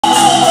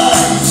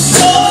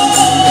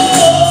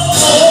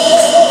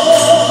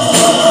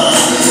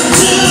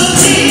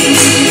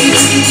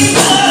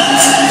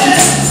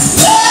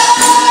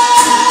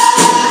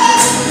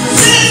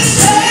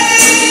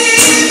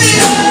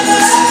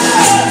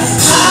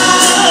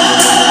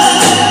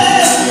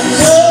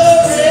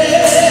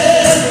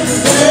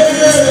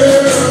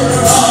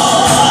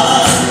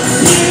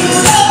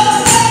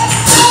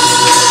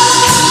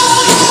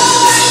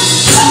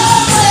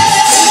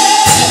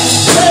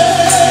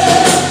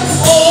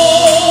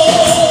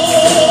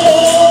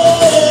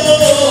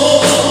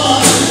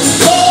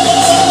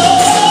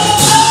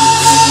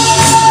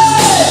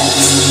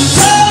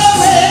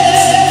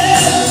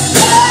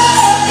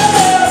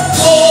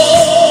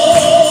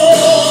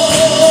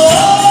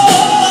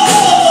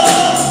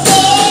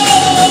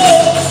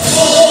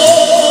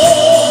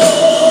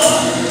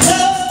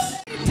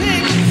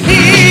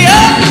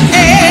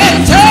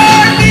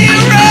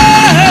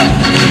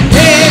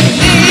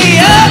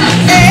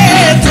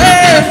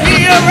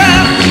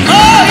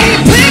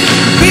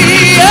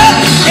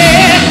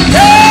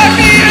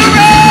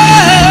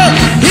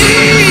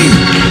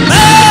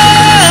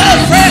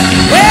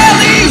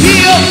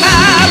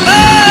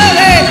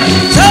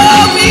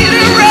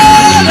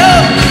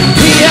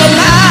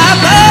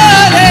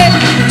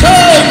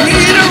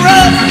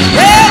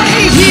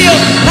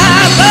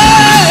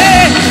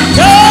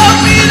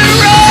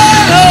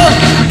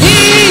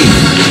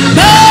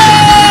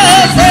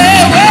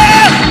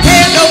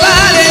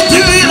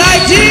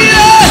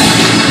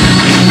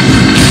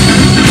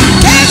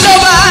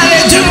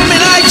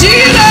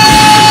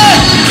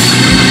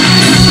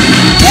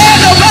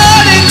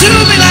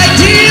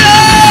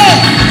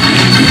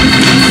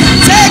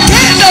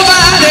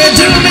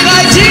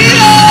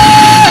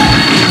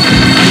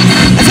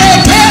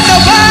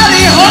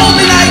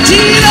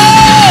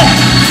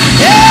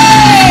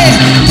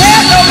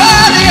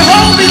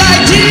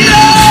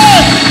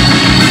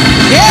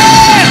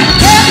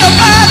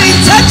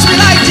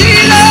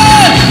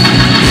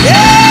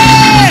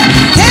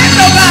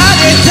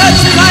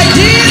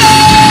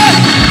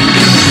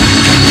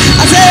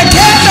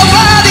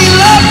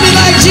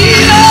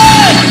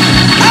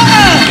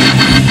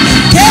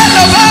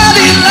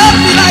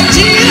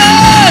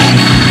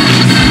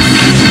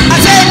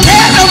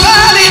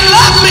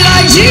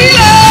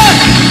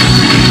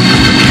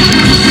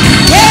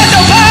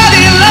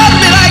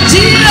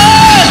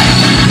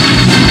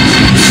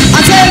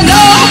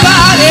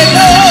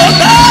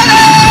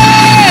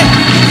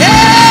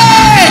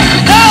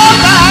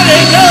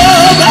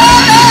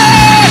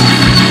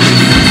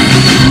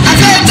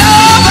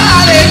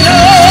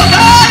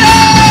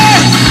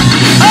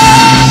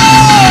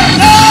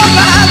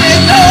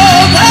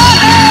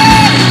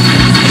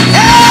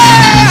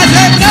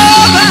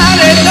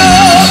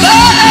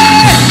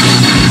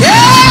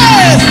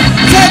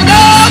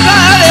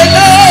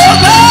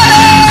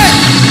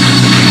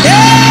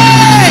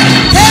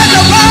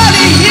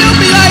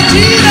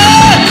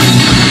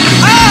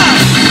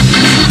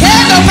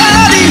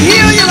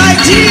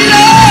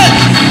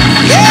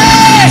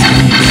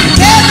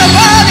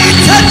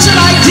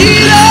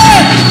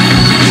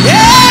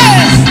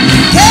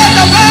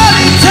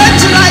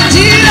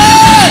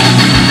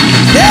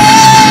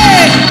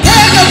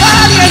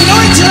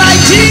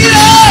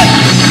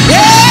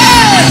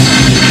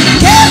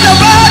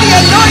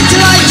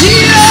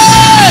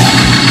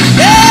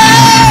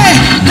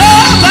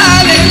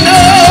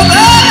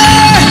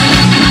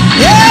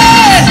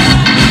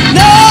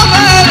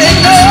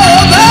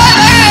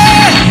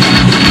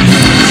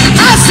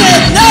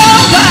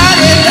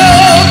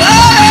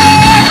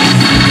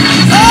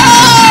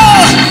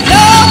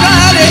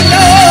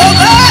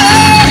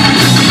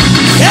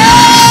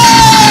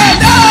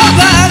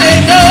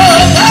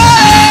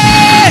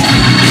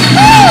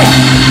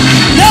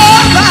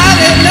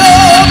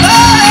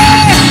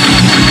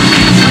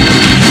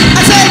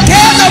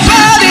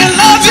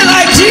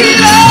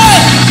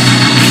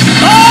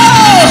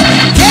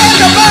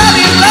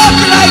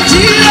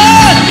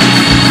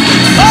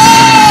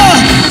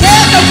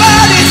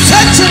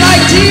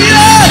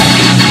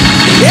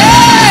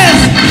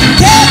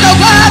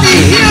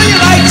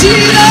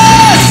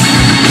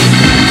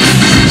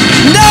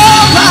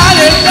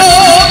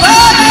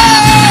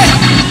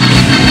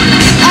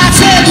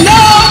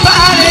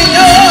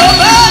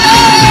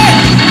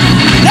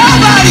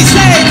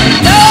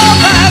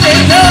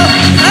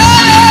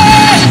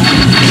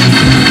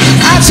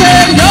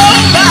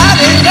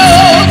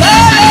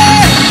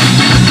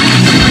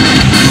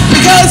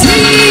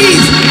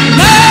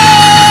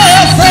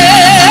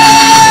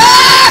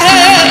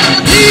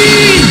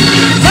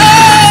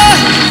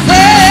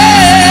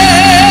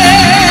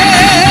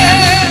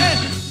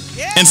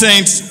And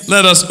saints,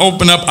 let us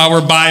open up our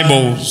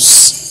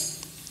Bibles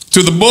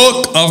to the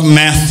book of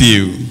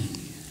Matthew.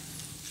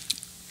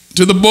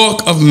 To the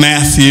book of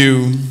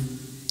Matthew.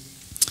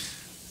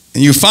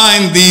 And you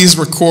find these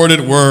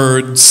recorded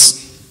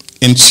words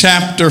in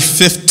chapter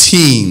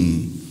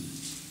 15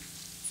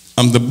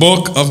 of the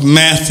book of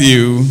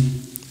Matthew.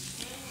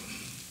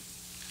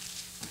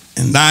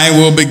 And I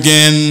will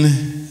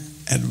begin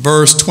at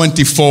verse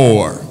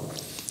 24.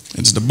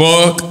 It's the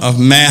book of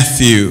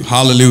Matthew.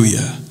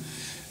 Hallelujah.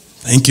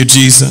 Thank you,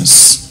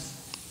 Jesus.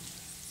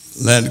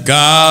 Let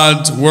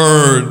God's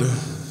word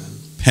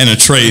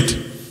penetrate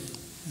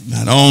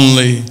not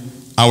only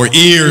our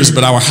ears,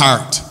 but our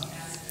heart.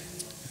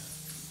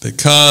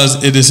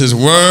 Because it is his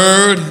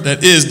word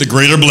that is the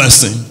greater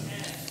blessing.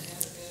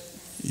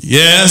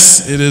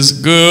 Yes, it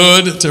is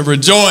good to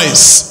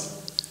rejoice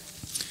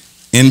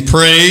in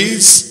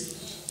praise.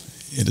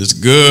 It is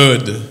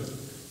good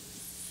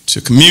to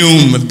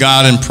commune with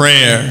God in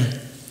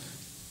prayer.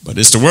 But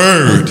it's the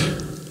word,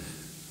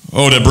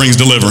 that brings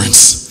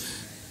deliverance.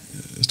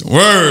 It's the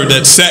word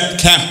that set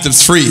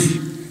captives free.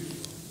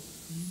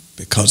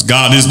 Because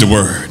God is the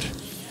word.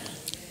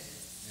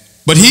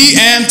 But he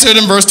answered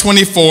in verse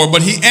 24,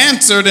 but he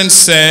answered and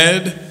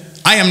said,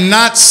 I am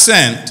not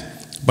sent,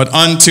 but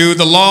unto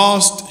the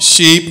lost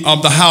sheep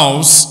of the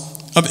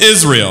house of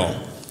Israel.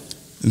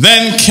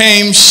 Then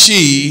came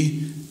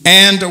she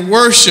and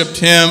worshipped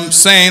him,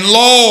 saying,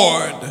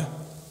 Lord,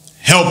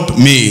 help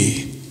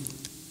me.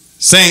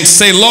 Saints,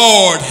 say,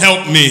 Lord,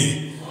 help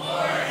me.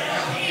 Lord,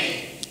 help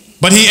me.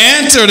 But he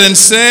answered and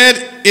said,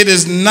 it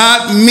is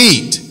not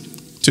meet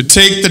to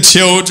take the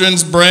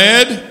children's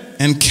bread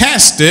and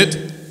cast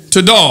it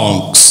to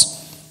dogs.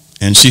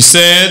 And she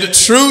said,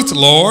 truth,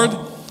 Lord,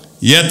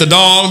 yet the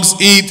dogs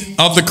eat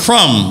of the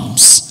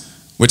crumbs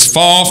which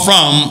fall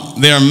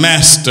from their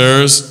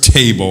master's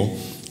table.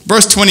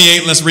 Verse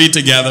 28, let's read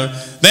together.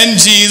 Then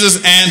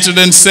Jesus answered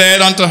and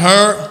said unto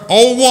her,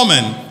 O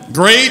woman,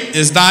 great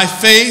is thy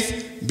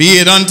faith, be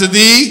it unto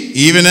thee,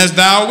 even as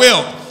thou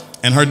wilt.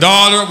 And her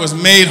daughter was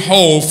made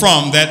whole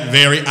from that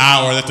very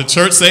hour. Let the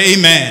church say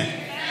amen.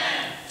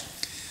 Amen.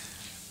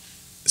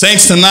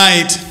 Saints,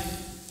 tonight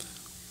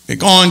we're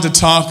going to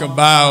talk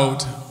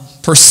about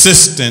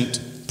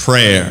persistent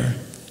prayer.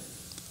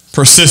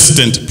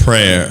 Persistent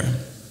prayer.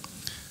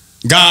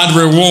 God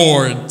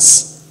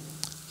rewards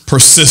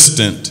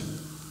persistent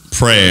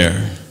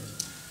prayer.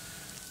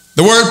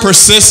 The word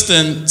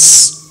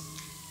persistence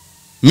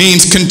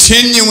means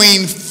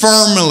continuing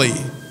firmly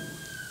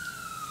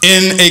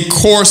in a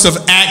course of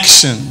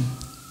action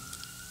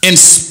in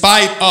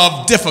spite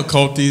of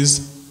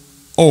difficulties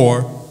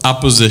or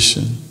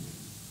opposition.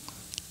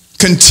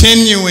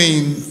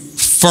 Continuing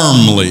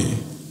firmly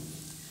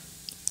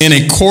in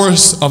a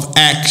course of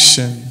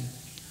action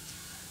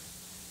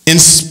in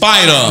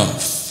spite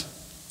of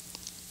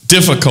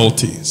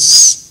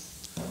difficulties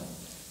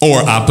or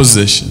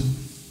opposition.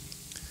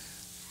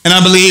 And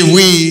I believe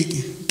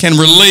we can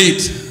relate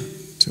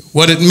to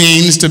what it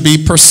means to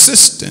be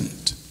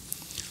persistent.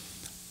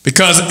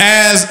 Because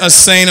as a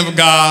saint of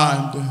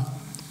God,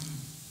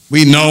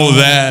 we know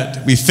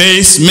that we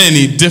face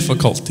many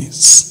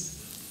difficulties.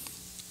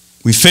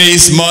 We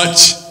face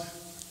much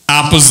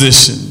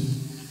opposition.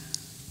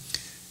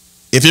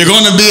 If you're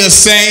going to be a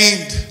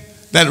saint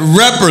that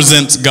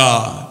represents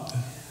God,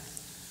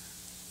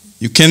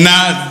 you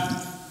cannot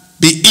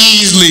be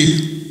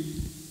easily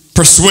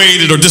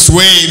persuaded or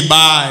dissuaded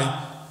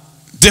by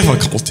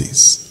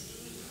difficulties,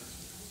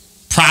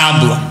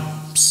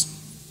 problems,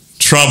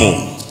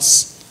 troubles.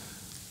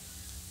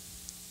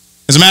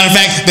 As a matter of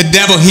fact, the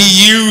devil,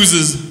 he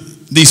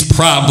uses these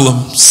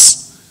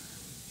problems.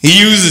 He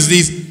uses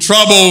these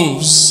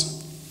troubles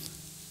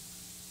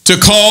to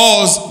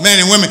cause men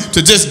and women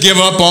to just give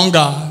up on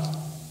God.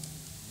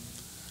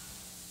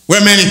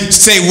 Where many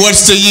say,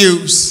 what's the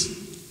use?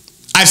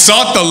 I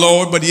sought the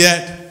Lord, but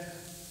yet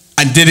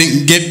I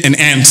didn't get an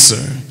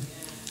answer.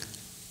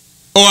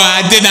 Or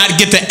I did not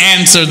get the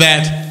answer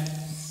that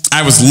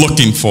I was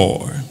looking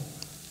for.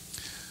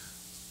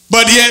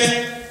 But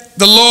yet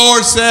the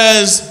Lord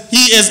says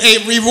he is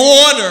a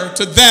rewarder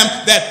to them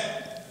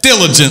that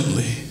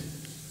diligently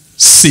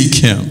seek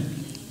him.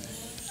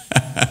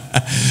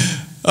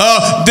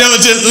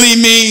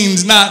 Diligently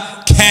means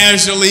not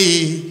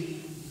casually,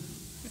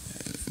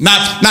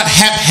 not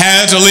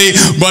haphazardly,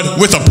 but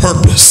with a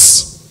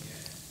purpose.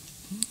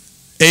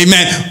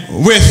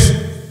 Amen.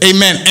 With,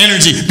 amen,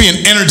 energy,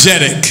 being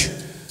energetic.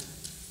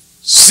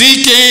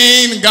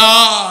 Seeking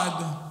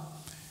God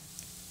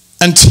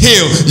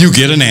until you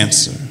get an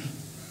answer.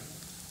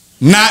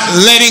 Not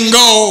letting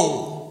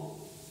go.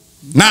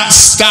 Not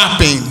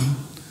stopping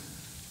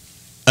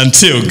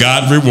until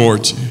God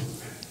rewards you.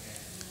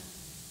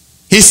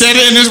 He said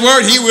it in his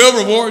word, he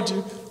will reward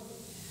you.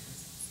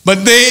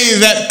 But they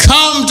that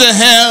come to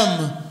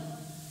him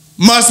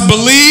must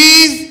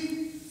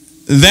believe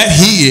that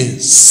he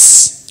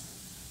is.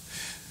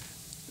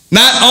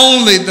 Not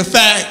only the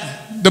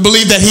fact to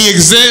believe that he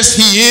exists,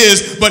 he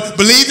is, but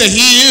believe that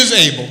he is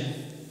able.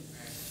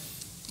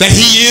 That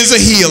he is a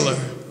healer.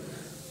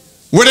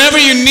 Whatever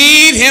you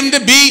need him to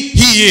be,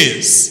 he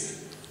is.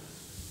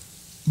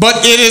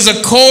 But it is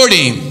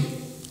according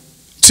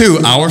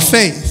to our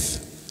faith.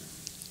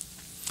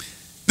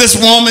 This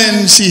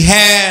woman, she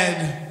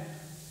had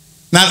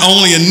not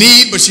only a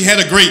need, but she had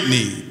a great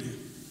need.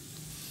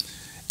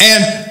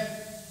 And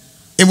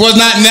it was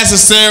not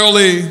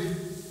necessarily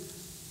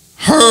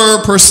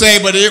her per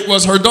se, but it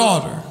was her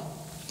daughter.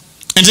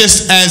 And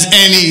just as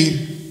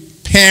any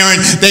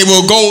parent, they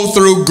will go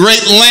through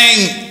great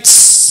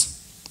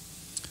lengths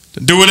to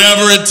do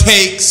whatever it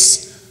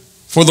takes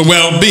for the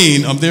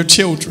well-being of their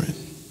children.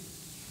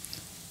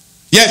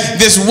 Yet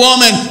this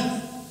woman,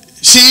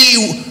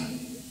 she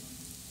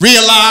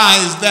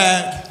realized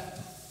that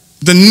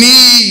the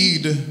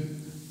need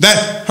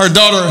that her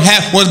daughter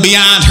had was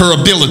beyond her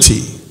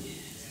ability,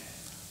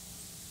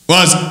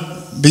 was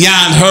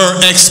beyond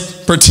her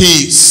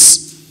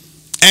expertise.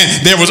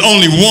 And there was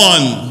only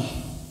one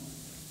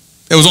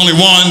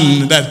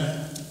that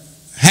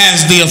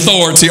has the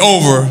authority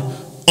over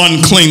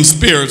unclean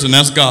spirits, and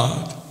that's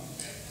God.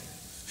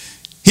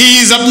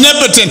 He's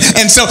omnipotent.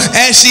 And so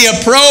as she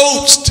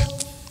approached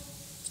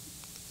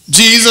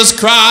Jesus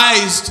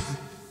Christ,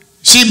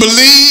 she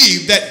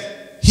believed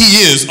that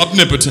he is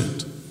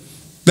omnipotent,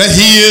 that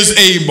he is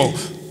able,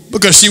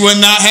 because she would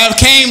not have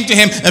came to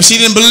him if she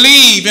didn't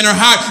believe in her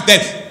heart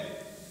that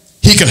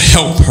he could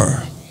help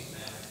her.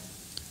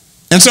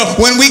 And so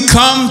when we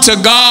come to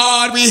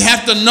God, we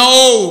have to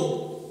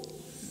know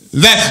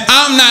that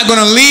I'm not going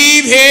to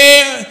leave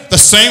here the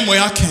same way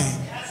I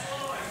came.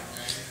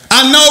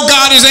 I know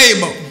God is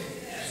able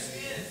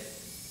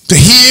to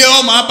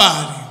heal my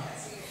body.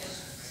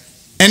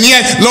 And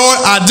yet, Lord,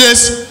 I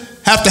just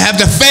have to have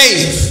the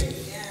faith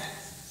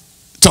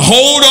to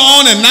hold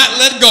on and not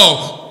let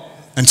go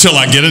until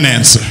I get an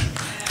answer.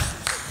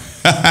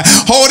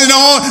 Holding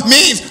on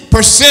means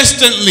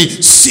persistently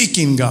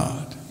seeking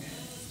God,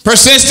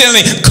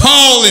 persistently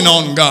calling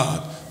on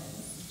God,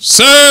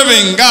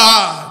 serving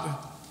God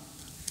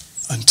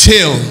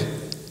until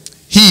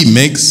he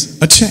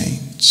makes a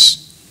change.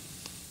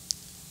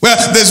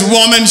 Well, this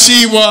woman,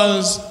 she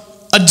was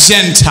a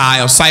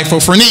Gentile,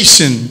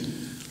 Syrophoenician,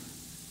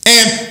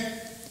 and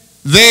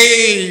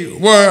they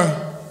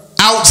were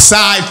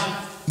outside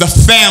the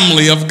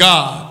family of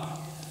God,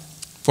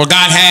 for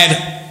God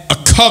had a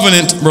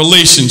covenant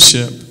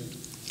relationship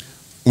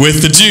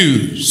with the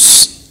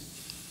Jews.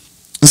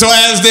 And so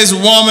as this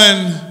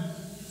woman,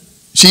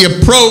 she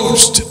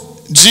approached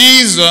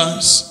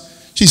Jesus,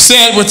 she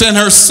said within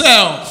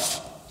herself,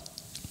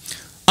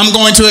 I'm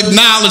going to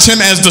acknowledge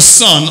him as the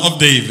Son of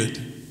David,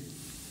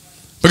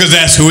 because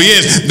that's who he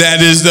is.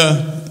 That is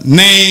the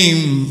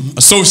name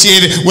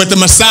associated with the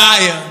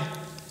Messiah.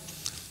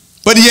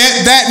 But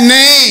yet that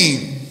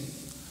name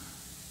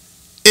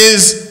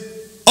is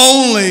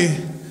only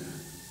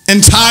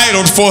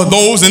entitled for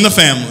those in the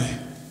family.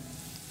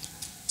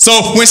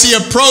 So when she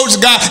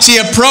approached God, she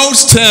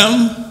approached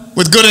him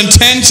with good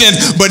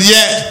intentions, but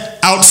yet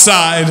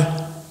outside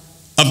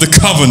of the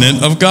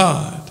covenant of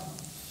God.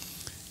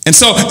 And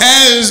so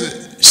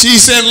as she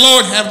said,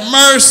 Lord, have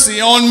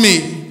mercy on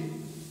me,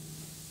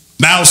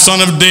 thou son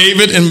of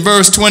David, in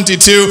verse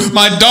 22,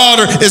 my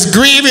daughter is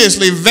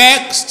grievously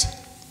vexed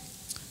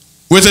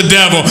with the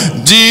devil.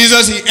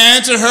 Jesus, he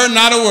answered her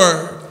not a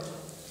word.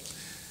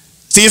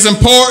 See, it's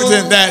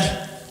important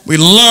that we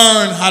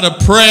learn how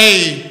to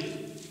pray,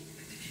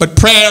 but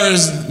prayer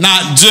is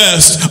not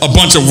just a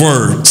bunch of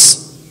words.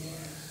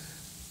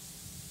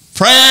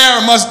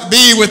 Prayer must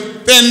be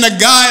within the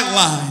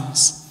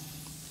guidelines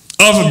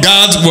of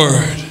God's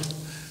word.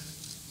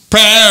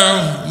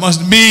 Prayer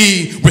must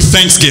be with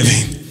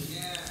thanksgiving.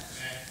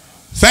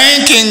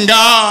 Thanking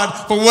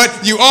God for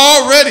what you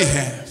already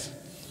have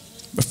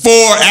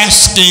before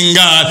asking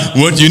God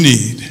what you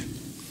need.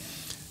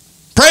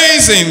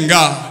 Praising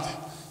God.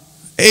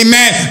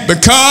 Amen.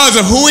 Because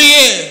of who he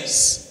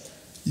is.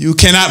 You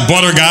cannot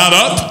butter God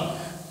up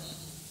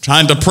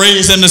trying to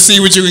praise him to see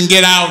what you can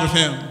get out of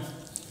him.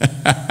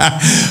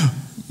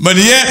 But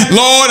yet,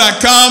 Lord, I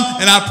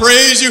come and I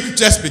praise you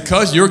just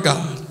because you're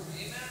God.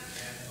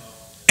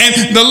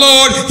 And the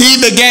Lord,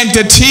 he began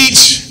to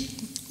teach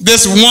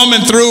this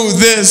woman through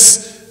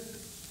this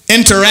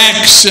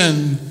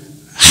interaction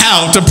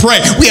how to pray.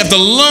 We have to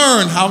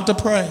learn how to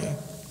pray.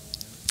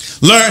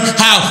 Learn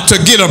how to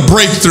get a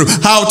breakthrough,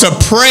 how to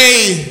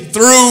pray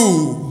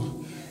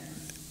through,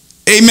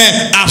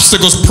 amen,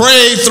 obstacles,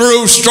 pray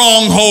through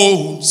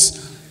strongholds,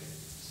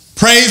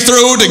 pray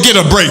through to get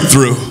a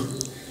breakthrough.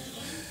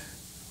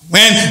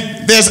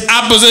 When there's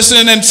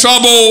opposition and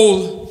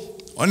trouble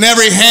on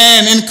every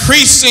hand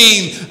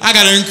increasing, I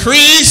got to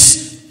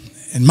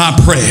increase in my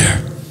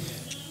prayer.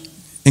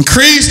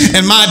 Increase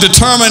in my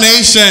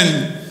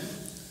determination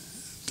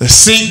to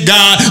seek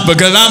God,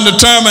 because I'm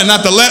determined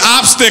not to let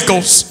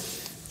obstacles,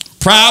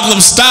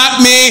 problems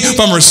stop me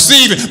from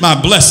receiving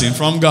my blessing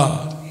from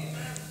God.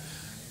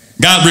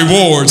 God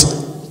rewards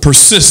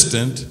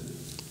persistent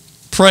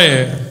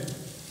prayer.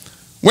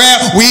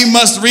 Well, we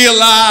must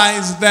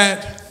realize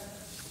that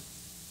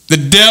the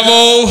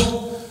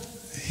devil,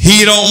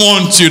 he don't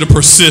want you to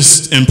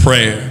persist in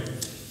prayer.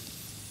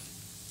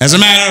 As a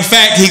matter of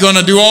fact, he's going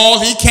to do all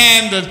he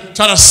can to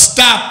try to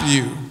stop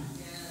you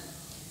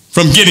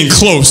from getting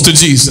close to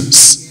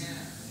Jesus.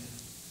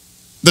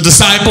 The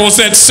disciples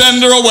said,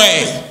 send her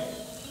away.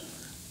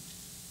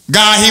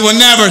 God, he will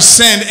never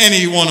send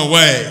anyone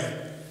away.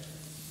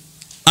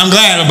 I'm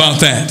glad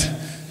about that.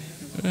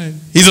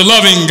 He's a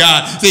loving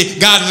God. See,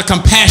 God is a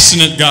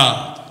compassionate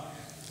God.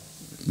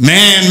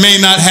 Man may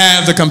not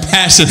have the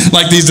compassion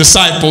like these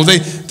disciples. They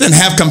didn't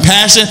have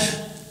compassion.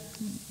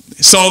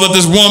 They saw that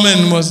this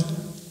woman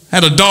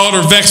had a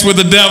daughter vexed with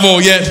the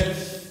devil, yet,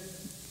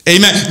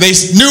 amen, they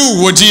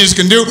knew what Jesus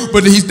can do,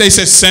 but they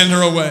said, send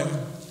her away.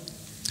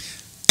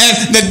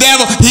 And the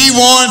devil, he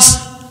wants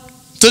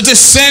to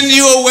just send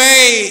you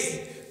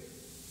away.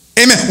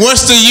 Amen.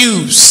 What's the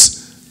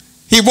use?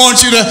 He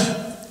wants you to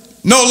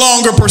no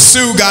longer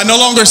pursue God, no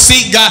longer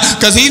seek God,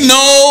 because he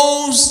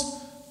knows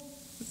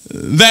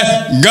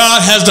that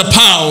God has the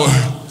power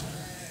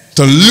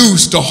to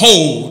loose the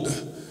hold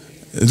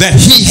that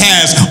he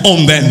has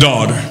on that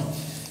daughter.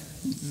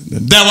 The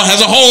devil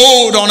has a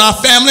hold on our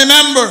family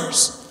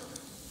members,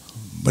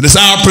 but it's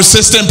our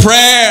persistent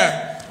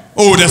prayer,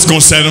 that's going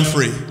to set them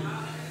free.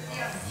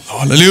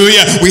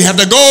 Hallelujah. We have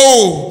to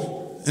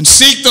go and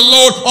seek the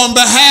Lord on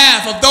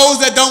behalf of those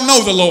that don't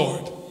know the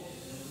Lord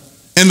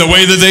in the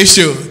way that they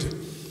should.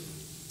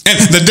 And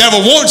the devil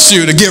wants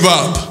you to give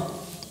up.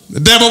 The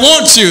devil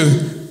wants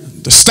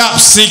you to stop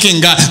seeking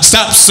God,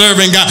 stop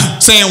serving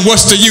God, saying,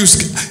 what's the use?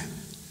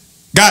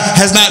 God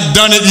has not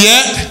done it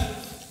yet,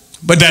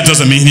 but that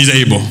doesn't mean he's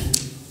able.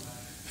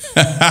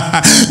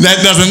 That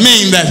doesn't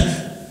mean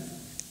that,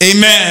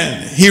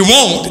 amen, he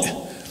won't.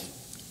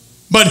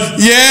 But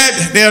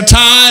yet, there are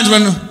times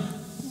when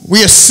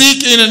we are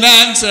seeking an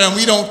answer and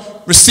we don't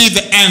receive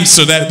the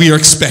answer that we are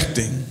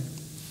expecting.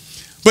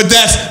 But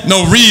that's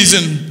no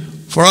reason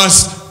for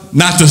us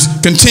not to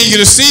continue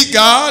to seek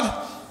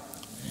God.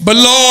 But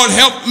Lord,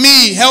 help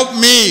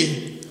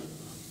me,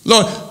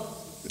 Lord,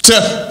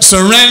 to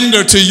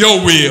surrender to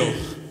your will.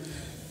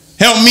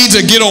 Help me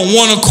to get on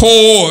one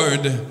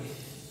accord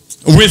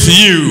with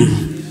you.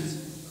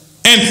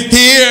 And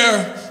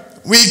here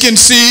we can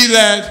see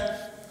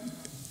that,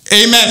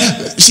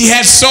 amen, she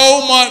had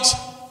so much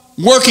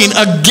working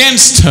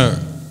against her.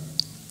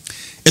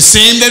 It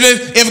seemed that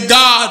if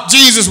God,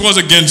 Jesus was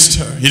against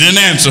her, he didn't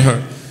answer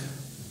her.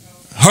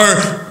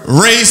 Her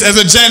race as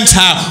a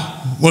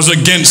Gentile was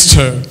against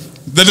her.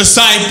 The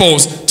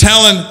disciples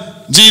telling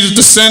Jesus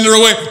to send her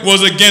away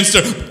was against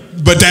her,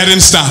 but that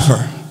didn't stop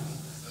her.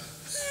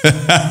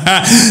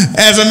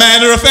 As a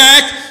matter of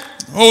fact,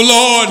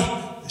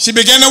 Lord, she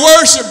began to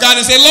worship God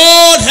and say,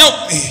 Lord,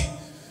 help me.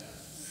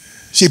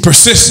 She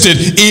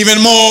persisted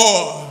even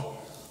more.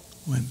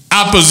 When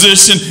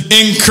opposition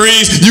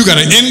increased, you got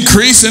to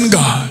increase in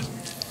God.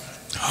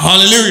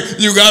 Hallelujah.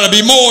 You got to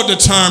be more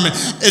determined.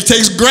 It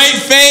takes great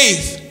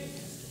faith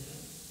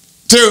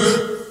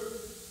to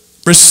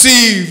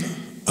receive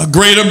a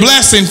greater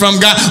blessing from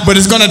God, but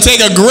it's going to take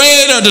a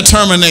greater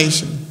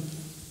determination.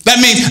 That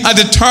means a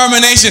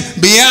determination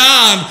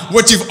beyond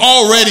what you've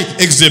already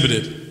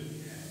exhibited.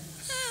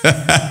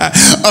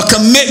 A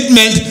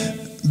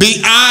commitment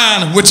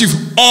beyond what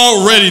you've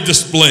already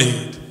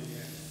displayed.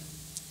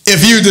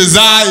 If you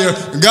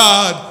desire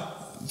God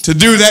to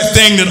do that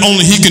thing that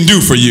only he can do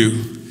for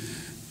you.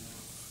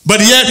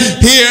 But yet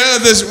here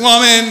this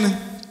woman,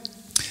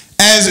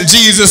 as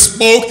Jesus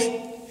spoke,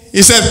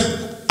 he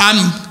said,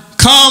 I'm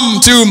come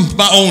to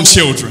my own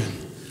children.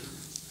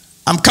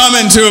 I'm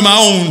coming to my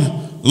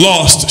own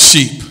lost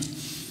sheep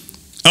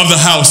of the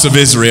house of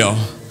Israel.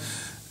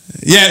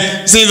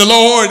 Yet, see, the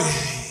Lord,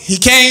 he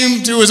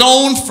came to his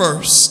own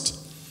first,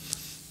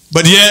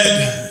 but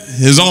yet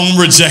his own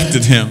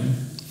rejected him.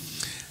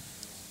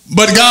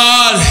 But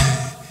God,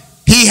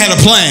 he had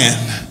a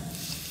plan,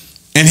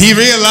 and he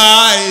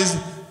realized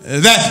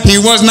that he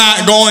was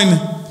not going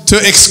to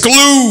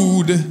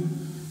exclude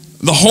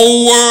the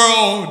whole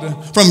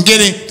world from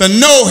getting to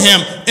know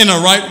him in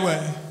a right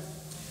way.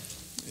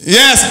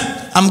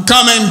 Yes, I'm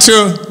coming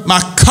to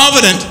my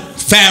covenant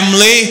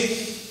family,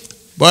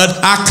 but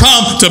I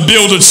come to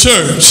build a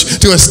church,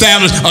 to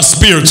establish a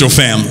spiritual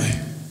family.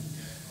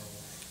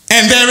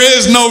 And there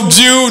is no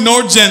Jew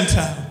nor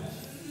Gentile,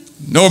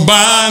 no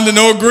bond,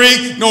 no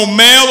Greek, no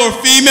male or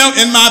female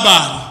in my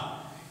body.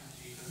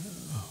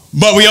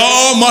 But we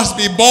all must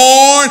be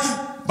born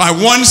by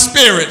one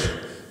Spirit,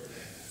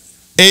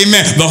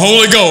 amen, the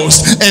Holy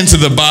Ghost, into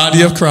the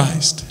body of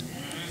Christ.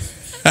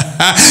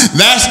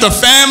 That's the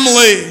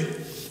family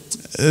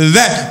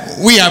that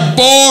we are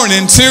born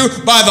into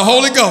by the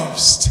Holy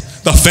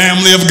Ghost, the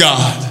family of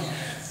God.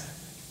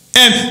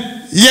 And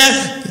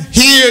yet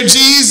here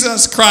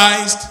Jesus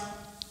Christ,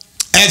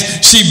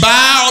 as she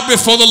bowed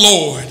before the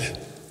Lord,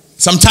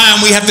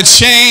 sometimes we have to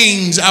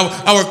change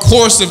our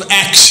course of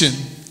action.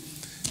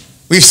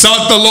 We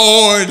sought the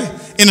Lord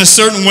in a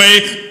certain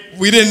way.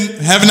 We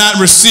have not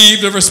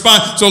received a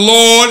response. So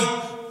Lord,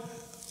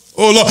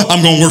 oh Lord,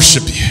 I'm going to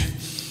worship you.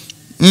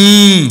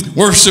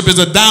 Worship is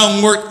a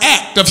downward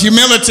act of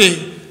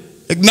humility,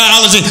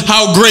 acknowledging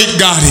how great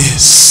God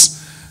is.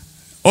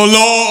 Oh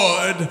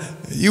Lord,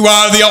 You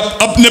are the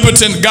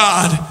omnipotent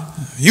God.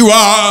 You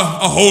are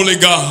a holy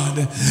God,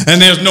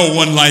 and there's no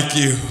one like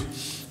you.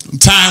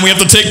 We have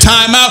to take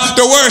time out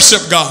to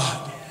worship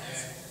God.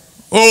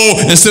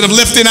 Oh, instead of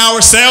lifting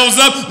ourselves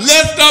up,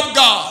 lift up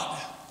God.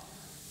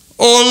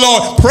 Oh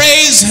Lord,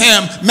 praise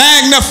him,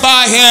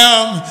 magnify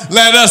him.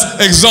 Let us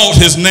exalt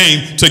his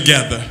name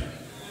together.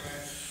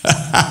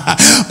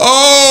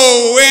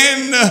 Oh,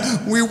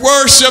 when we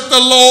worship the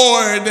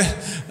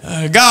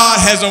Lord, God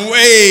has a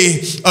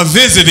way of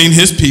visiting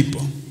his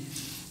people.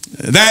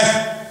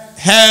 That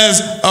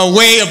has a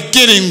way of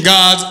getting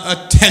God's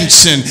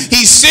attention.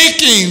 He's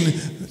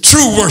seeking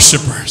true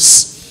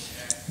worshipers.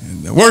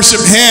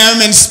 Worship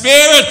him in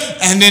spirit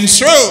and in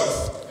truth.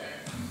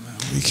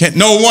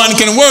 No one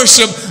can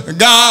worship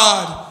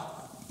God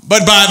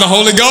but by the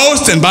Holy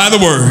Ghost and by the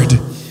Word.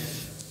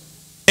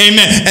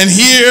 Amen. And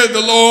here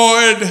the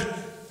Lord,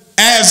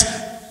 as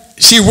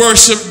she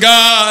worshiped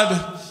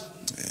God,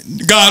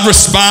 God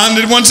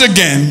responded once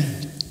again.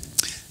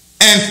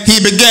 And he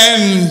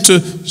began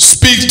to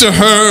speak to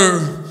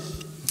her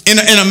in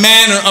a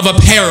manner of a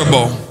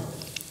parable.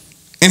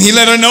 And he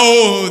let her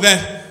know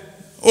that,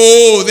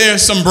 oh,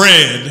 there's some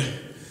bread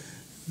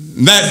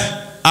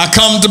that I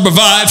come to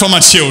provide for my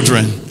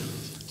children,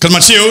 because my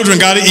children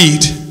got to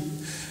eat.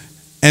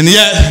 And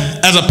yet,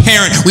 as a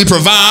parent, we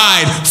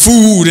provide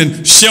food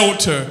and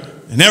shelter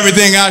and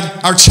everything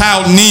our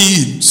child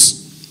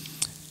needs.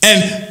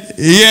 And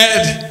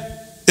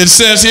yet, it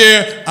says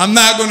here, I'm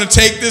not going to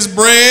take this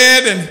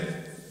bread and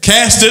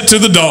cast it to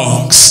the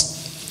dogs.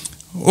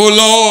 Oh,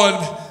 Lord.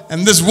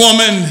 And this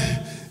woman,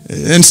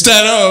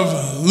 instead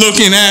of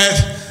looking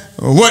at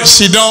what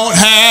she don't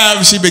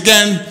have, she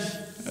began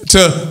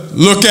to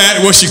look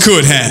at what she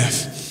could have.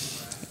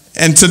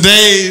 And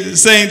today,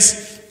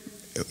 saints,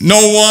 no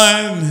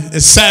one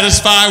is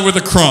satisfied with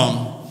a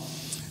crumb.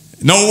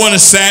 No one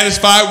is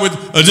satisfied with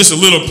just a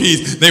little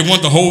piece. They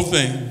want the whole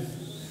thing.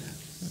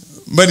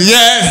 But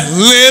yet,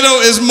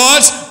 little is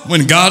much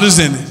when God is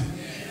in it.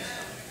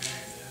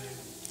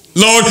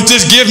 Lord,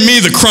 just give me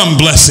the crumb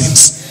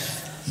blessings.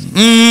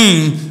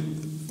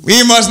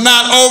 We must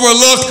not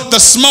overlook the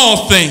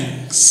small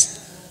things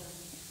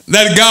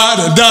that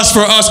God does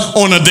for us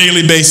on a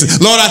daily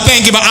basis. Lord, I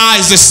thank you for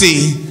eyes to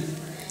see.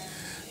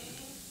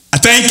 I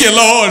thank you,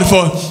 Lord,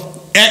 for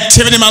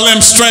activity in my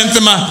limbs, strength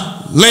in my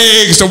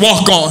legs to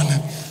walk on.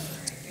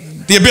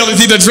 The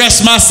ability to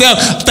dress myself.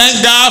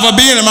 Thank God for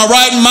being in my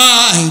right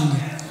mind.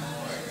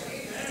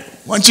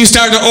 Once you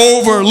start to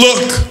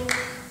overlook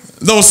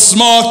those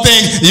small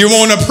things, you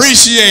won't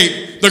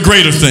appreciate the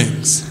greater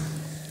things.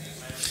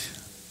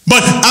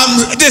 But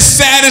I'm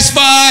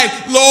dissatisfied.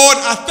 Lord,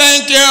 I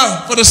thank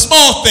you for the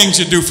small things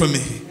you do for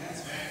me.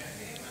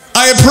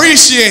 I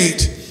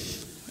appreciate.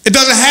 It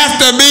doesn't have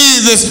to be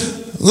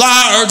this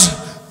large,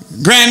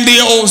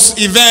 grandiose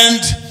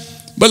event.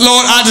 But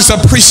Lord, I just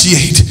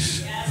appreciate,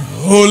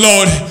 oh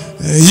Lord,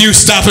 you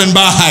stopping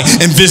by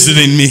and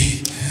visiting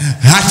me.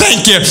 I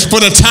thank you for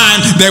the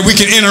time that we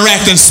can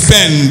interact and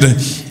spend.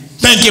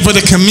 Thank you for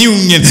the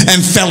communion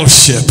and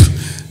fellowship.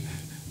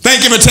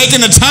 Thank you for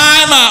taking the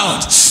time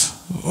out,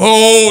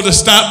 oh, to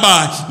stop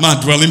by my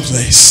dwelling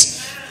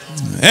place.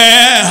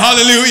 Yeah,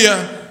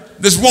 hallelujah.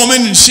 This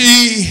woman,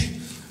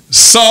 she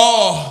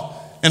saw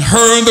and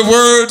heard the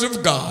words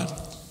of God.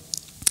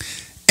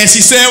 And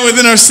she said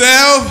within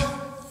herself,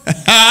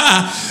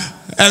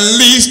 at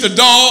least the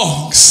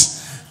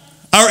dogs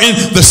are in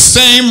the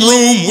same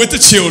room with the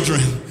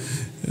children.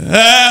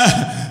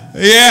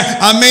 Yeah,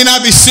 I may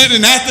not be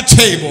sitting at the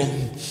table.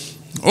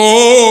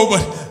 Oh,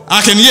 but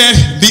I can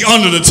yet be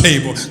under the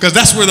table, because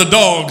that's where the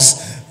dogs,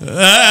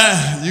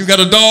 you got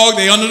a dog,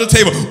 they under the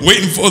table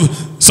waiting for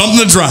something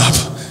to drop.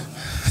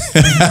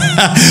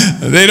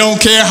 They don't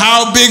care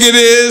how big it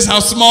is, how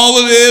small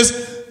it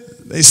is.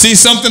 They see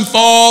something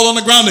fall on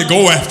the ground, they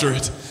go after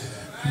it.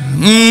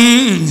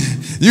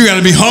 You got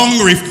to be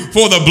hungry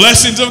for the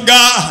blessings of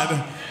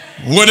God,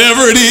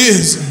 whatever it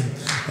is.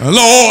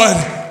 Lord,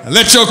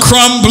 let your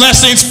crumb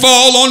blessings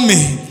fall on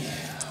me.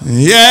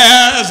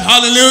 Yes,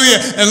 hallelujah.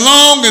 As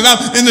long as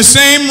I'm in the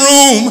same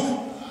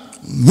room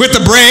with the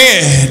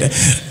bread,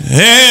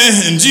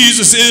 and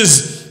Jesus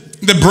is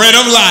the bread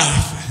of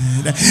life.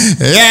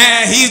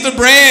 Yeah, he's the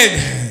bread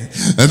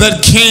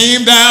that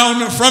came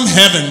down from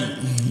heaven.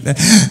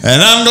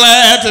 And I'm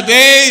glad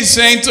today,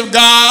 saints of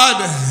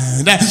God,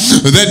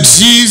 that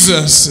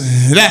Jesus,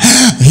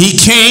 he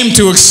came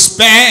to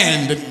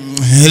expand,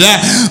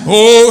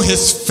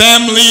 his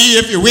family,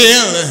 if you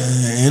will,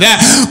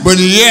 but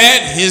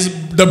yet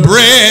the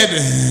bread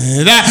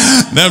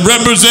that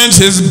represents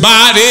his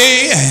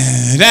body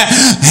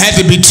had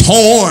to be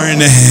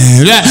torn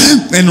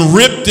and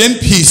ripped in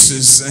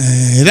pieces.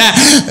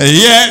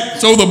 Yet,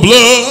 so the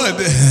blood,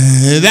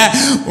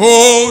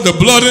 the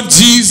blood of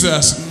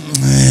Jesus,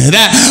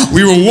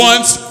 we were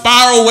once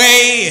far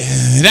away,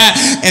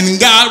 and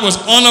God was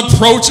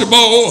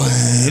unapproachable,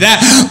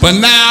 but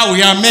now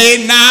we are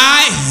made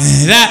nigh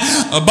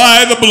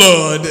by the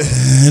blood.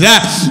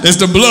 It's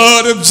the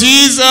blood of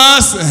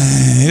Jesus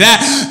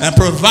that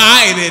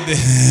provided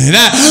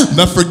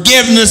the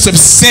forgiveness of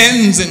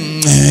sins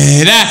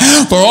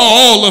for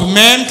all of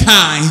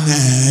mankind,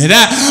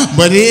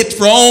 but it's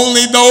for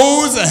only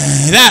those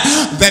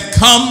that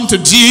come to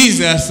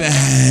Jesus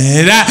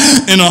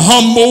in a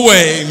humble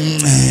way,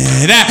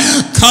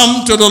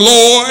 come to the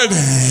Lord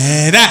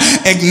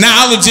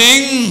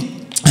acknowledging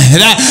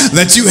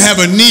that you have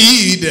a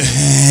need,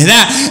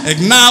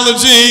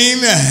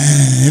 acknowledging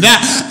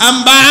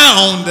I'm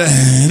bound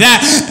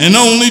and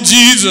only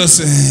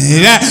Jesus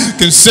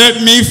can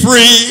set me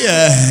free.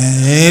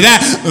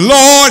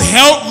 Lord,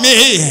 help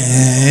me.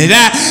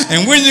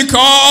 And when you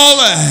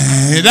call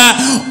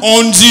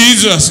on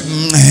Jesus,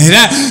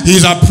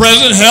 he's our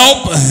present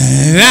help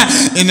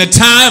in the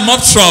time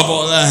of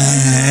trouble.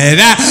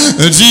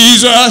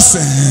 Jesus,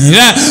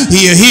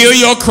 he'll hear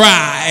your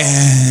cry.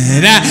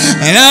 And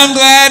I'm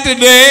glad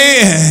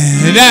today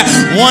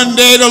that one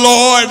day the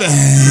Lord,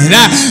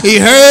 he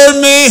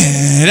heard me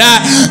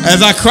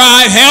as I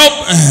cried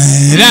help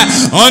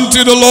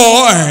unto the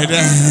Lord.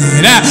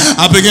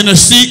 I began to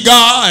seek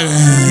God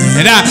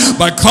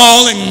by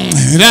calling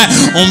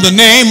on the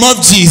name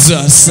of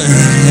Jesus,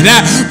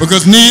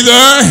 because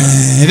neither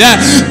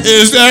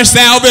is there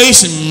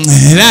salvation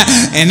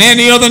in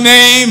any other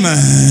name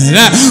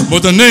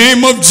but the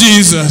name of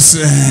Jesus.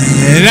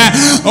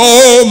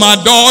 Oh, my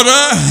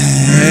daughter,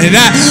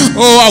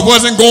 oh, I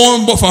wasn't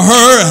going for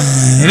her,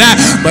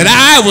 but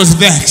I was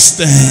vexed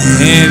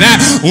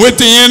with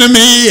the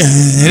enemy.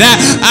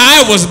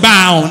 I was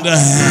bound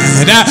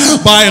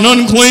by an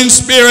unclean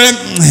spirit,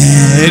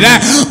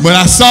 but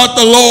I sought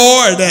the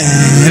Lord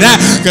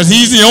because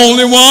he's the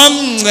only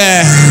one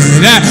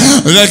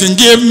that can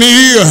give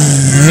me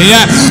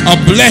a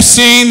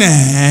blessing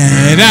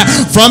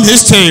from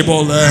his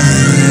table.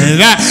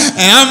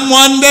 And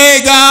one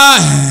day,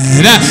 God,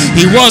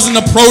 he wasn't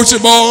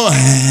approachable,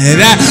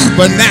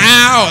 but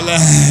now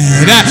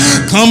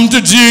come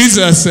to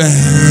Jesus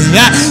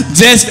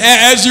just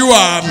as you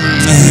are,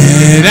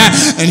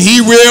 and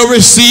he will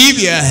receive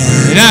you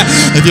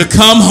if you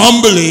come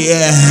humbly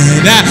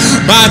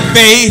by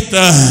faith,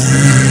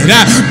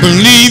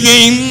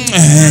 believing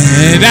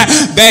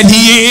that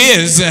he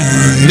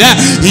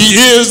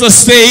is a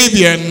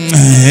Savior,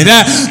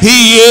 he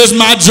is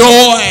my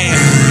joy,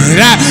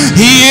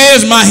 he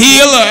is my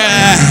healer,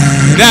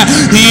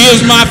 he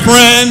is my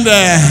friend,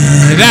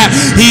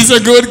 he's a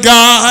good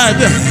God.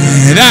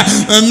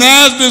 And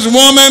as this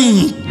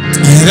woman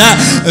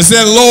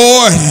said,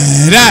 Lord,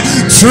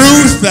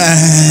 truth,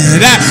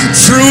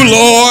 true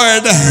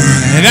Lord.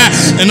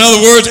 In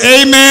other words,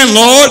 amen,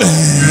 Lord.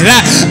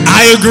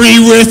 I agree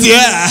with you.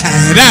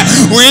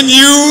 When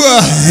you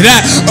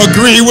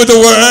agree with the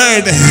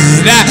word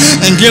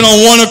and get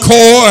on one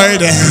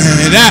accord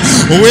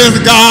with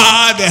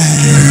God,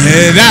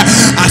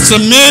 I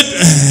submit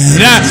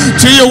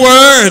to your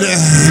word.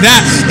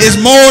 It's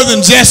more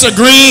than just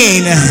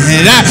agreeing.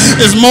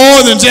 It's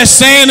more than just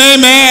saying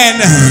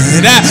amen.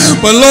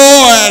 But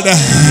Lord,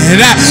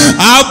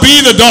 I'll be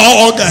the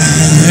dog.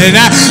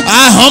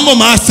 I humble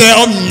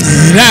myself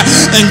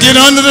and get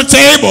under the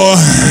table.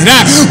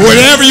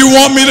 Wherever you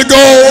want me to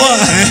go,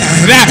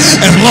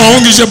 as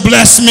long as you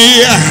bless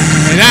me,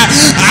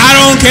 I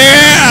don't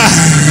care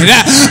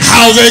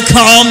how they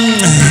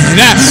come.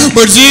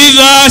 But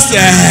Jesus,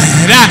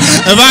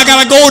 if I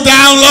gotta go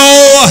down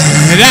low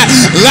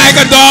like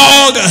a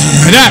dog,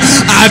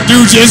 I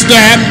do just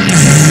that,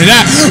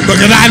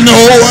 because I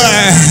know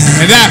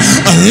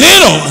a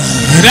little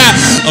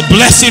a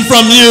blessing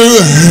from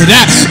you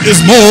is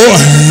more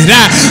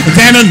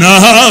than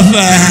enough.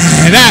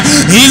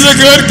 He's a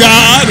good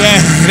God.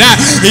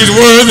 He's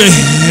worthy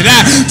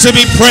to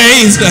be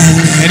praised.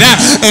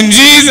 And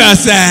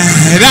Jesus,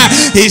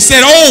 he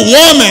said, oh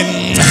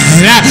woman,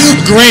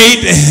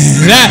 great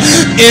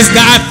is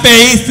thy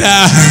faith.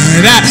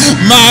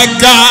 My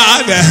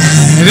God,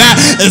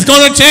 it's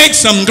going to take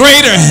some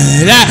greater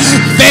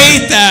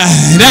faith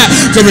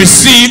to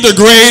receive the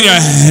greater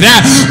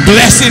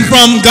blessing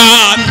from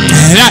God.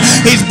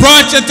 He's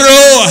brought you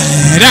through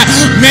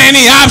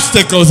many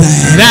obstacles,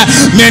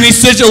 many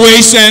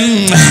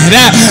situations,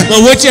 but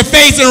what you're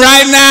facing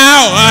right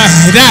now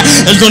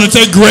is going to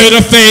take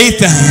greater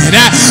faith,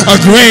 a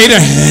greater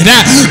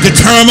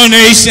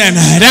determination,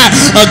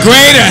 a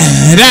greater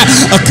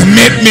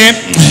commitment,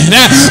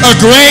 a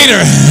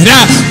greater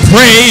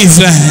praise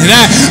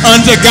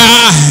unto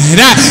God.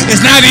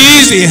 It's not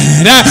easy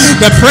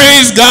to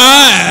praise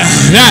God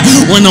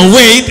when the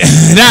weight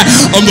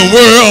of the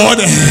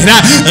world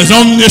is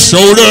on your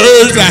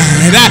shoulders.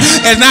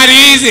 It's not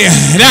easy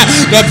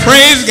to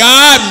praise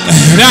God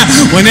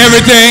when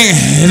everything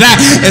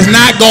is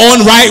not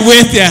going right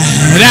with you.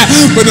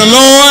 But the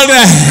Lord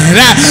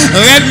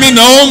let me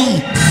know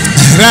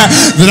that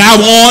I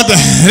want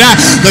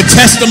the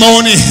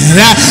testimony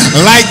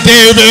like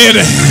David.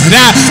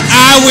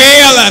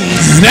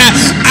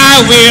 I I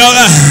will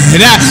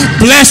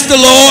bless the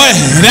Lord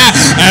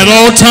at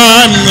all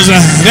times.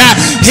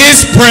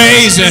 His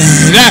praise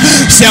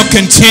shall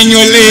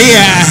continually,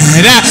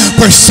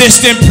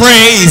 persistent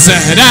praise,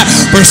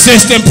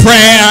 persistent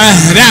prayer.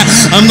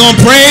 I'm going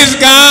to praise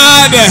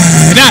God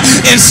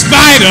in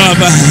spite of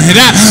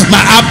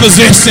my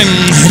opposition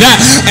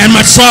and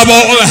my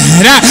trouble.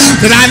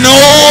 That I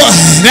know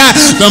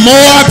the more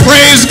I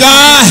praise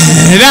God,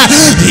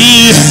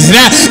 He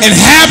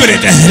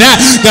inhabited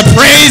the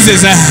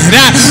praises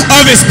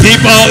of His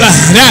people.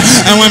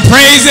 And when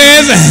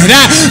praises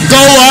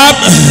go up,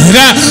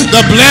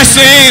 the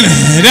blessing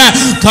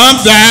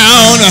comes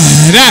down.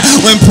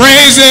 When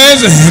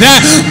praises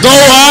go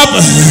up,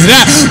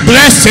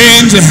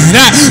 blessings,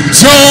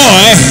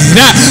 joy,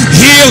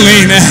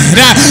 healing,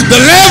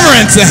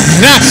 deliverance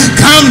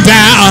come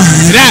down.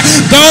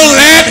 Don't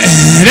let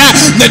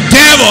the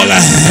devil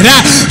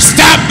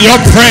stop your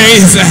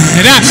praise.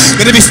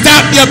 Because if he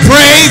stop your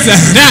praise,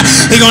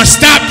 he's going to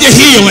stop your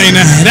healing.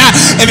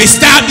 If he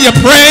stop your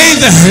praise,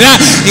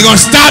 he's going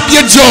to stop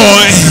your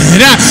joy.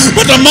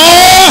 But the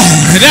more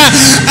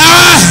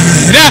I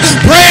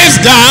praise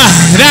God,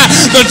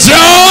 the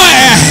joy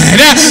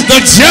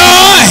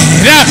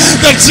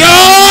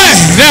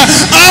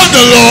of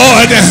the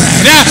Lord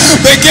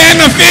begin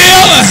to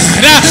fill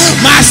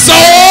my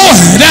soul,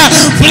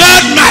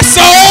 flood my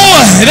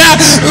soul.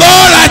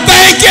 Lord, I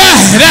thank you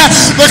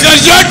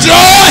because your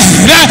joy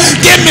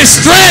give me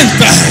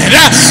strength.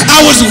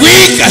 I was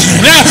weak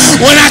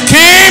when I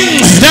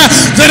came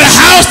to the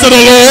house of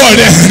the Lord,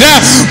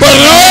 but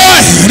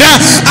Lord,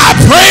 I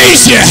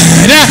praise you,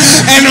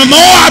 and the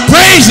more I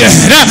praise you,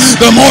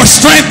 the more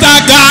strength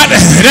I got,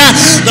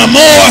 the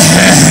more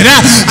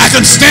I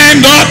can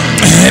stand up.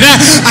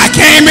 I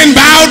came and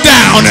bowed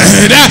down,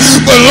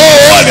 but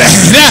Lord,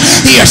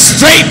 He has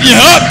straightened you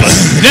up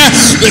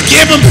to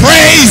give Him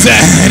praise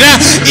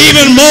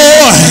even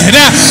more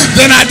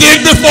than I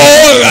did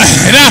before.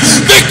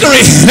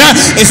 Victory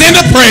is in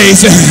the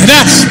praise.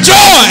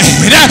 Joy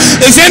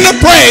is in the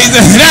praise.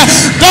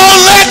 Don't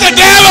let the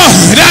devil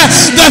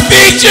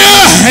defeat you.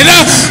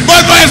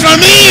 But as for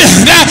me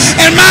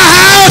and my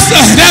house,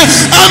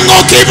 I'm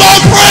going to keep on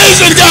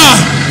praising God.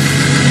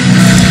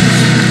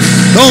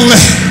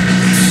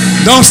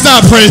 Don't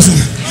stop praising.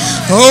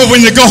 Oh,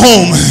 when you go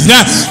home,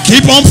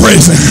 keep on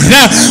praising.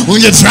 When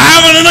you're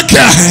driving in a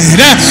car,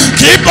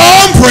 keep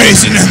on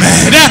praising Him.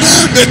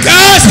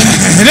 Because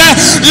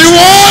you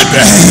want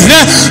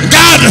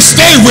God to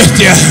stay with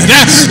you.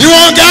 You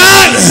want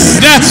God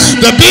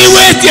to be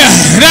with you.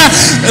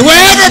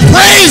 Wherever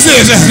praise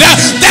is,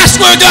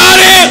 that's where God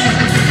is.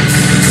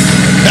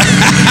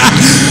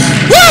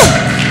 Woo!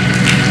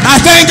 I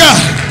thank God.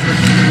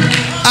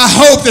 I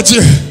hope that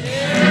you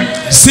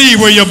see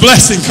where your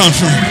blessing comes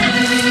from.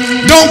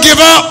 Don't give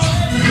up.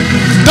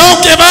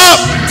 Don't give up.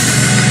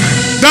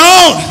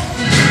 Don't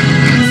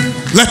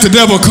let the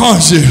devil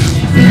cause you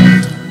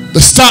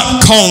to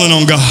stop calling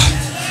on God.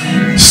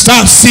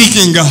 Stop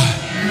seeking God.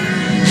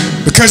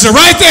 Because you're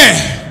right there.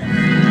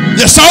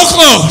 You're so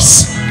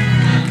close.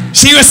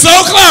 She was so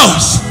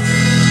close,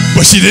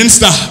 but she didn't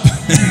stop.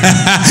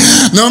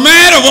 No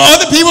matter what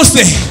other people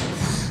say,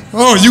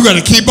 oh, you got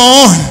to keep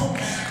on.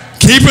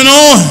 Keeping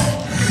on.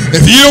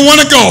 If you don't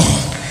want to go,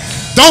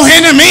 don't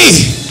hinder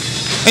me.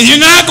 And you're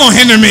not going to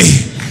hinder me,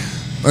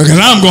 because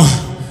I'm going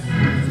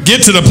to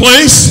get to the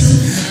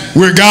place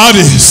where God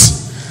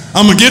is.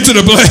 I'm going to get to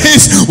the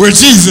place where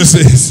Jesus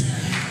is,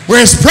 where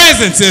His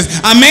presence is.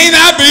 I may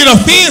not be able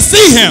to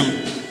see Him,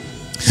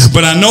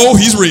 but I know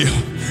He's real.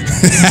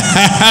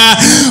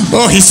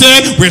 Oh, He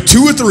said, we're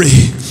two or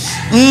three.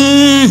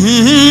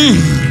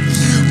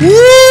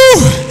 Woo!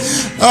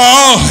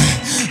 Oh,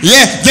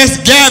 yeah,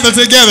 let's gather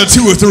together,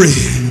 two or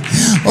three.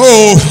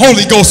 Oh,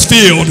 Holy Ghost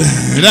filled.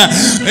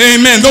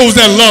 Amen. Those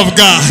that love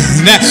God.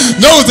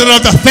 Those that are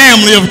the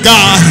family of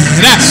God.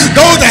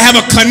 Those that have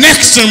a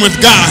connection with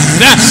God.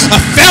 A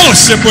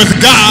fellowship with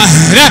God.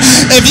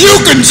 If you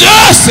can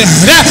just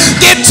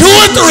get two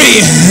or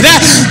three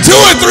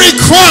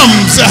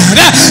crumbs,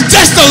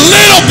 just a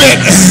little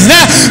bit,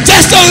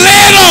 just a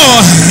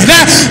little.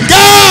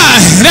 God,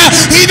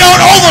 He don't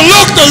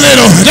overlook the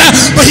little,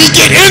 but He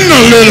get in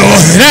the little.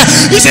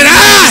 He said,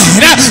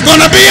 I'm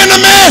gonna be in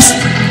the midst.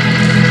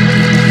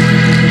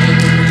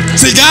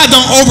 See, God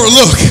don't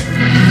overlook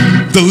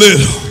the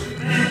little.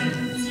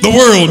 The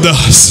world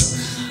does.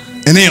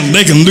 And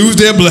they can lose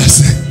their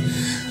blessing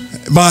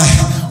by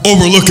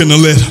overlooking the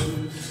little.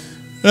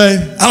 Right?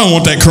 I don't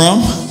want that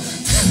crumb.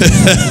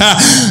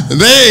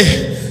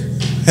 They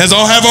have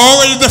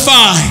already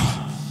defined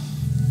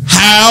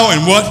how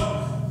and what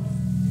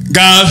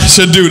God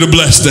should do to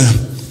bless them.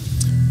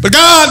 But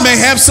God may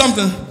have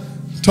something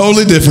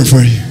totally different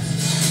for you.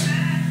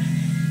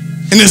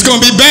 And it's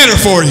going to be better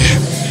for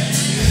you.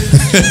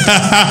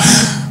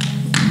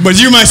 But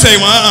you might say,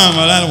 well,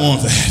 I don't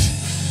want that.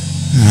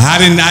 I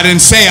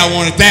didn't say I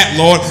wanted that,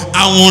 Lord.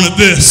 I wanted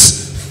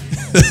this.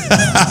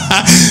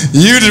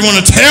 You just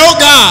want to tell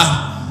God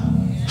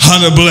how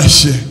to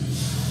bless you.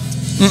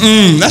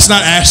 That's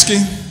not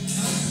asking.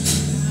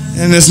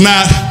 And it's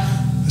not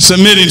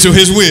submitting to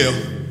his will.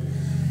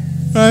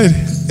 Right?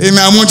 Amen.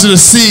 I want you to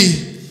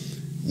see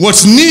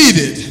what's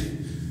needed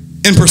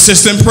in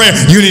persistent prayer.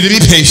 You need to be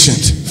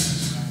patient.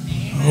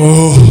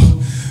 Oh,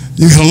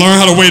 you got to learn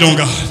how to wait on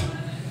God.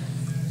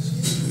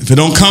 If it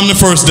don't come the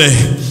first day,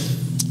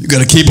 you got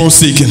to keep on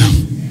seeking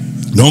him.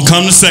 Don't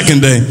come the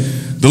second day.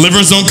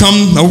 Deliverance don't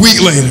come a week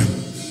later,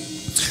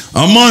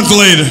 a month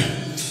later.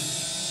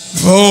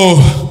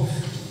 Oh,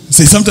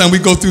 see, sometimes we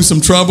go through some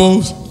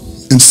troubles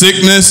and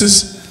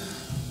sicknesses.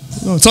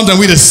 Sometimes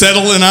we just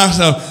settle in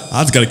ourselves.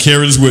 I just got to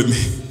carry this with me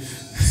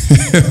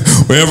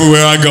wherever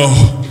I go.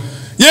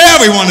 Yeah,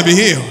 we want to be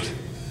healed.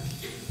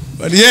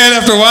 But yet,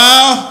 after a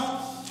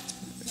while,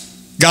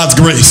 God's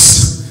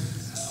grace.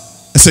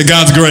 I said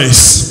God's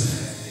grace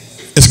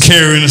is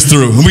carrying us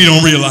through, and we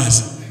don't realize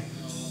it.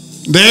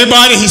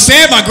 Everybody, he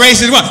said, my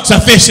grace is what?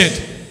 Sufficient.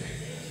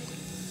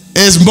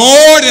 It's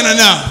more than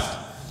enough,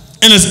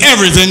 and it's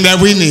everything that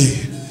we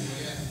need.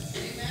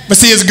 But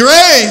see, his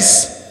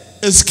grace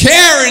is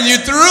carrying you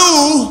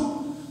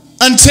through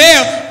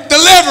until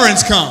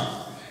deliverance comes.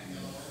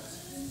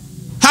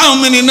 How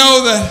many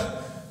know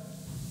that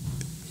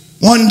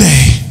one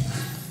day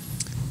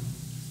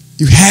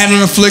you had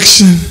an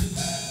affliction,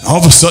 all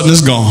of a sudden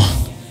it's gone?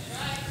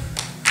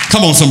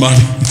 Come on,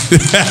 somebody.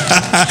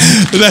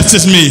 That's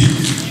just me.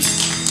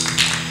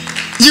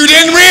 You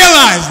didn't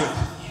realize it.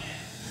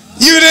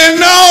 You didn't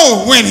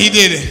know when he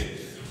did it.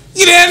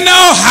 You didn't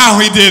know how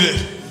he did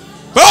it.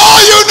 But all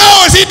you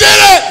know is he did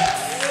it.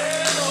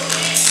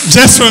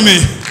 Just for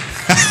me.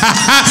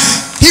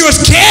 He was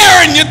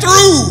carrying you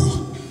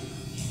through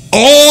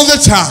all the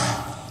time.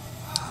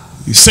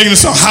 You sing the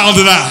song, how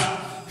did I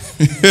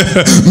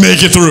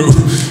make it through?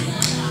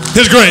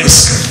 His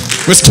grace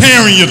was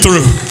carrying you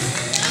through.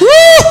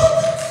 Woo!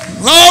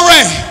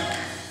 Glory.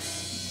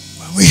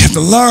 We have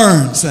to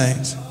learn,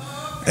 saints.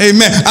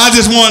 Amen. I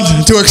just want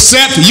to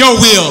accept your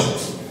will,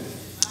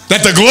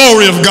 that the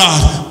glory of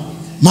God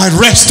might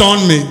rest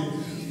on me.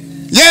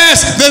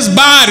 Yes, this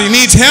body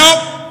needs help,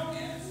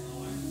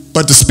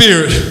 but the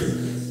spirit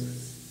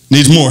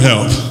needs more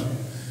help.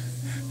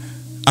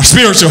 Our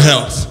spiritual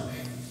health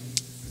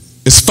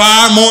is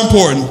far more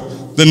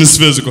important than this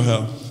physical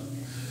health.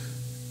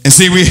 And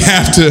see,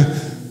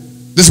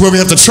 this is where we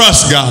have to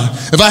trust God.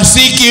 If I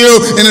seek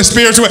you in a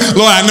spiritual way,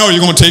 Lord, I know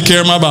you're going to take care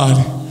of my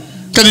body.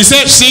 Because he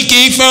said, seek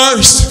ye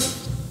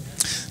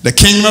first the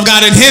kingdom of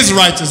God and his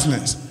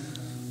righteousness.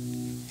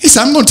 He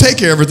said, I'm going to take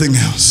care of everything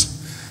else.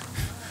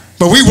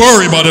 But we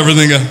worry about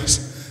everything else.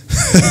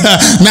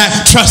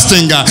 Not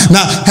trusting God,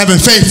 not having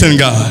faith in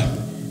God.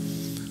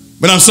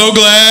 But I'm so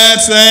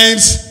glad,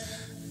 saints,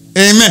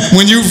 amen,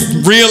 when you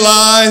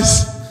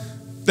realize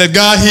that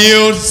God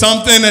healed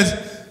something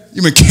that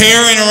you've been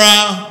carrying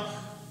around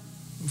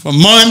for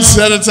months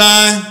at a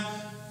time,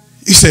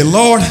 you say,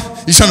 Lord,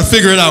 you're trying to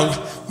figure it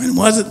out. When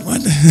was it?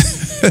 What?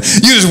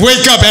 You just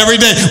wake up every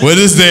day. What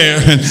is there?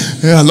 And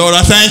yeah, Lord,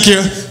 I thank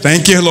you.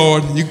 Thank you,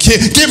 Lord. You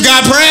give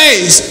God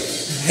praise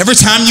every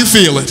time you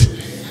feel it.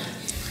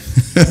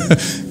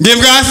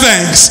 Give God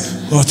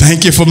thanks. Lord,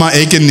 thank you for my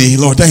aching knee.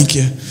 Lord, thank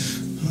you.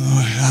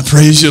 Lord, I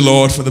praise you,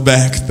 Lord, for the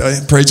back. I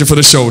praise you for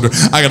the shoulder.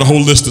 I got a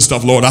whole list of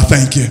stuff, Lord. I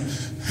thank you.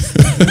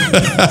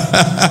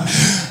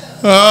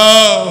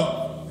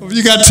 Oh, if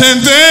you got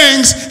 10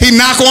 things, he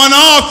knock one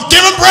off.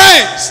 Give him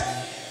praise.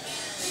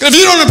 Because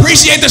if you don't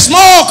appreciate the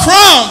small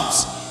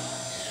crumbs,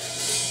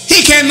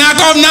 he can knock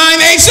off 9,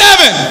 8,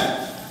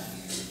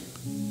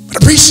 7. But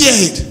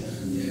appreciate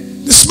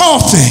the small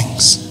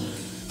things.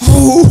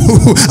 Ooh,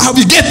 I hope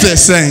you get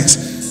this, saints.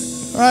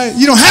 All right?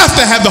 You don't have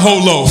to have the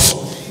whole loaf.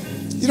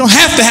 You don't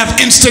have to have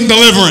instant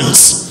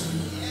deliverance.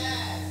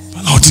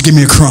 But Lord, just give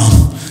me a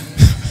crumb.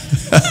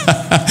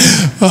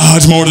 Oh,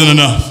 it's more than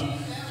enough.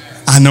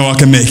 I know I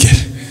can make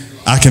it.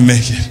 I can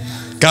make it.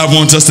 God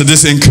wants us to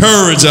just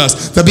encourage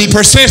us to be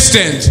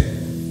persistent.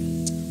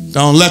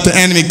 Don't let the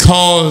enemy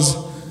cause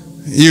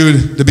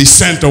you to be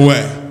sent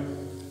away.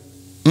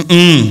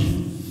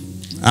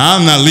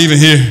 I'm not leaving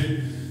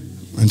here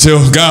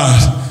until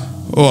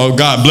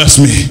God bless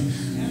me.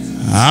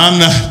 I'm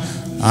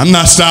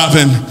not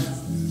stopping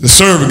to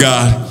serve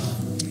God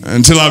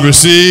until I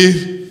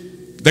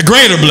receive the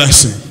greater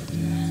blessing.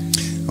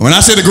 When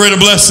I say the greater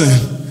blessing,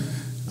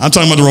 I'm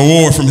talking about the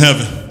reward from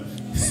heaven.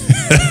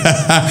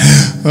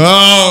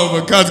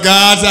 Oh, because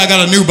God said I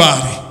got a new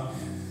body.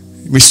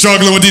 We're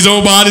struggling with these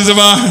old bodies of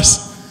ours.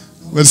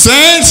 But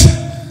saints,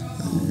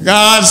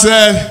 God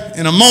said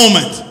in a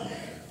moment,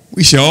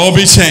 we shall all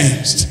be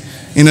changed.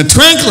 In a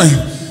twinkling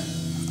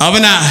of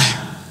an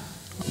eye,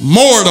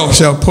 mortal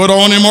shall put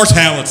on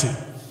immortality,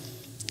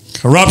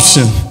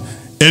 corruption,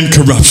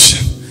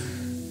 incorruption.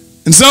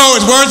 And so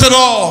it's worth it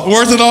all,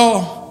 worth it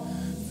all.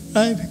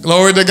 Right?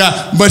 Glory to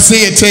God. But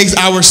see, it takes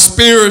our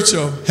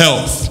spiritual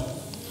health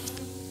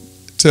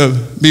to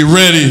be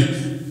ready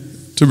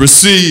to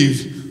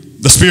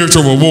receive the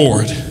spiritual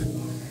reward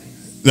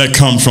that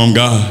comes from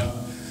God.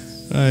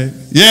 Right?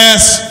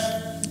 Yes,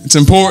 it's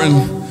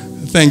important.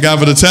 Thank God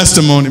for the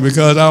testimony,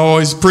 because I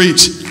always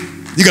preach,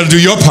 you got to do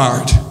your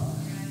part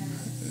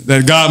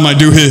that God might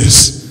do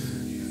his.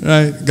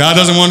 Right? God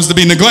doesn't want us to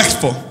be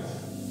neglectful.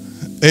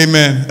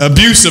 Amen.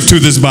 Abusive to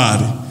this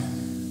body.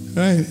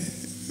 Right?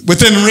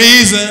 Within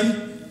reason.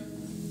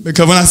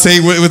 Because when I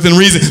say within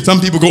reason, some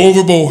people go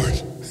overboard.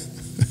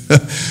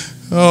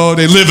 Oh,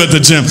 they live at the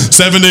gym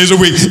 7 days a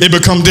week. It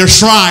becomes their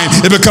shrine.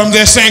 It becomes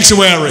their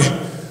sanctuary.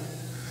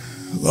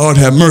 Lord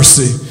have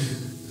mercy.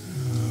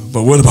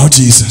 But what about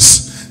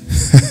Jesus?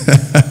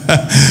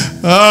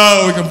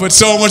 Oh, we can put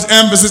so much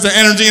emphasis and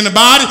energy in the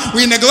body.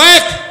 We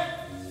neglect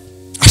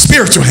our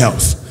spiritual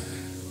health.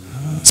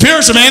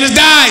 Spiritual man is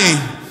dying.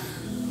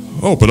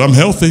 Oh, but I'm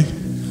healthy.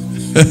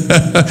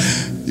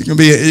 You can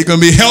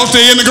be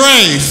healthy in the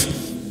grave.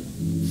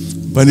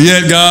 But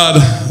yet God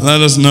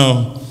let us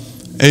know,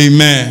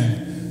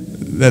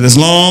 amen, that as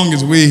long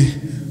as we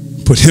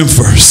put him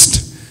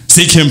first,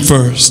 seek him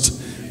first,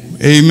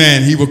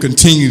 amen, he will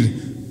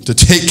continue to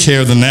take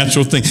care of the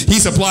natural thing. He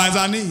supplies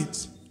our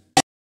needs.